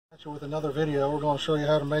With another video, we're going to show you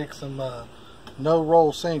how to make some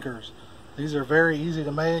no-roll sinkers. These are very easy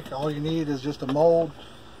to make. All you need is just a mold.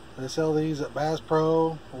 They sell these at Bass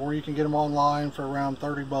Pro, or you can get them online for around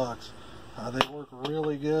 30 bucks. They work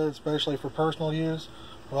really good, especially for personal use.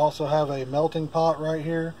 We also have a melting pot right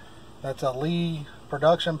here. That's a Lee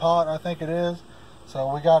production pot, I think it is.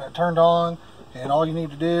 So we got it turned on, and all you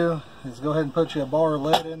need to do is go ahead and put you a bar of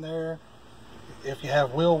lead in there. If you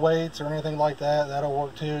have wheel weights or anything like that, that'll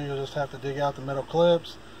work too. You'll just have to dig out the metal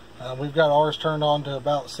clips. We've got ours turned on to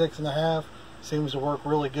about 6.5. Seems to work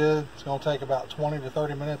really good. It's going to take about 20 to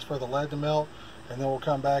 30 minutes for the lead to melt, and then we'll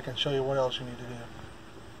come back and show you what else you need to do.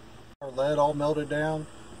 Our lead all melted down.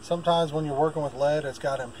 Sometimes when you're working with lead, it's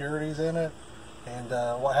got impurities in it, and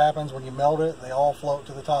what happens when you melt it, they all float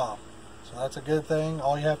to the top. So that's a good thing.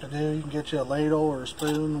 All you have to do, you can get you a ladle or a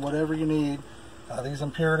spoon, whatever you need. These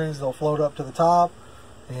impurities, they'll float up to the top,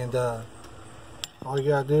 and all you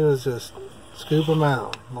gotta do is just scoop them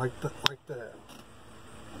out like that.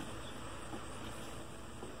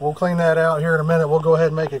 We'll clean that out here in a minute. We'll go ahead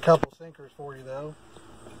and make a couple sinkers for you though.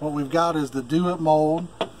 What we've got is the Do It mold,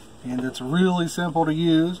 and it's really simple to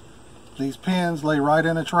use. These pins lay right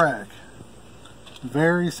in a track.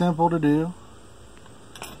 Very simple to do.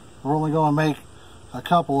 We're only going to make a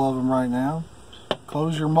couple of them right now.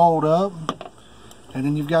 Close your mold up. And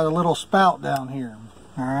then you've got a little spout down here,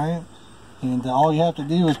 all right? And all you have to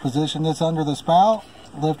do is position this under the spout,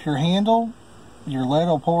 lift your handle, your lead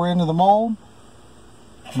will pour into the mold,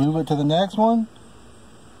 move it to the next one,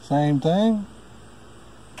 same thing.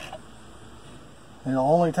 It'll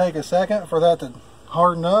only take a second for that to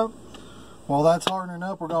harden up. While that's hardening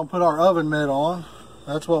up, we're going to put our oven mitt on.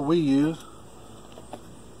 That's what we use.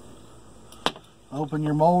 Open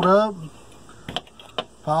your mold up,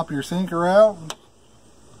 pop your sinker out,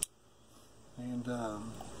 and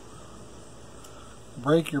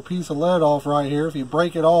break your piece of lead off right here. If you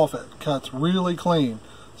break it off, it cuts really clean,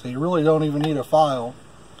 so you really don't even need a file.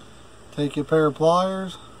 Take your pair of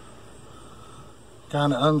pliers,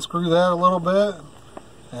 kind of unscrew that a little bit,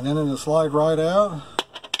 and then it'll slide right out.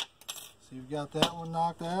 So you've got that one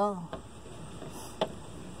knocked out.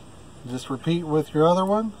 Just repeat with your other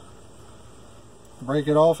one. Break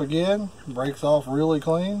it off again. Breaks off really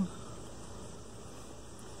clean.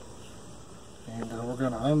 And we're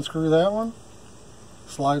going to unscrew that one.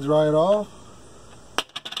 Slides right off.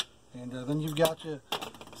 And then you've got you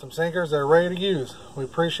some sinkers that are ready to use. We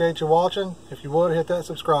appreciate you watching. If you would, hit that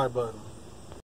subscribe button.